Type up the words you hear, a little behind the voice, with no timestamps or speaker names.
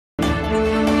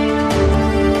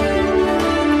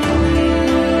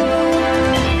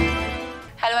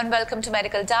welcome to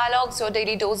Medical Dialogues, your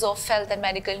daily dose of health and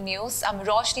medical news. I'm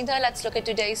Roshni. Let's look at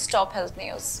today's top health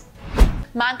news.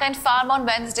 Mankind Pharma on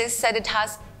Wednesday said it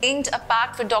has inked a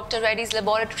pact with Dr. Reddys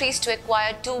laboratories to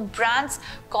acquire two brands,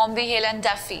 Combihal and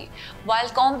Daffy. While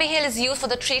Combihal is used for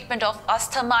the treatment of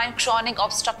asthma and chronic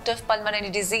obstructive pulmonary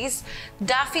disease,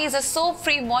 Daffy is a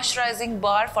soap-free moisturizing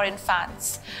bar for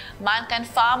infants. Mankind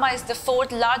Pharma is the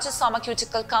fourth largest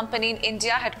pharmaceutical company in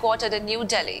India, headquartered in New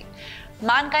Delhi.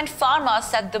 Mankind Pharma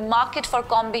said the market for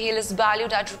Combihal is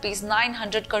valued at Rs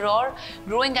 900 crore,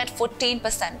 growing at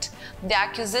 14%. The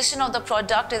acquisition of the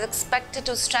product is expected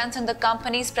to strengthen the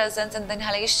company's presence in the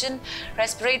inhalation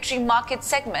respiratory market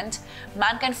segment,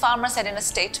 Mankind Pharma said in a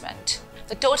statement.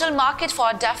 The total market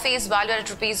for Daffy is valued at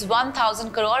Rs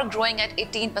 1,000 crore, growing at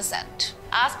 18%.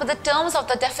 As per the terms of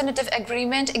the definitive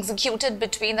agreement executed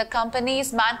between the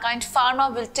companies, Mankind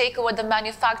Pharma will take over the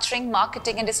manufacturing,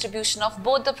 marketing and distribution of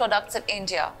both the products in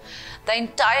India. The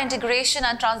entire integration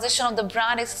and transition of the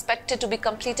brand is expected to be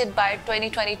completed by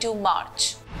 2022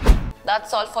 March.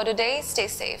 That's all for today. Stay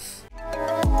safe.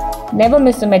 Never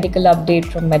miss a medical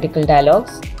update from Medical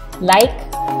Dialogues. Like,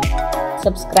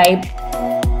 subscribe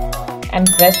and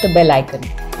press the bell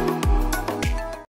icon.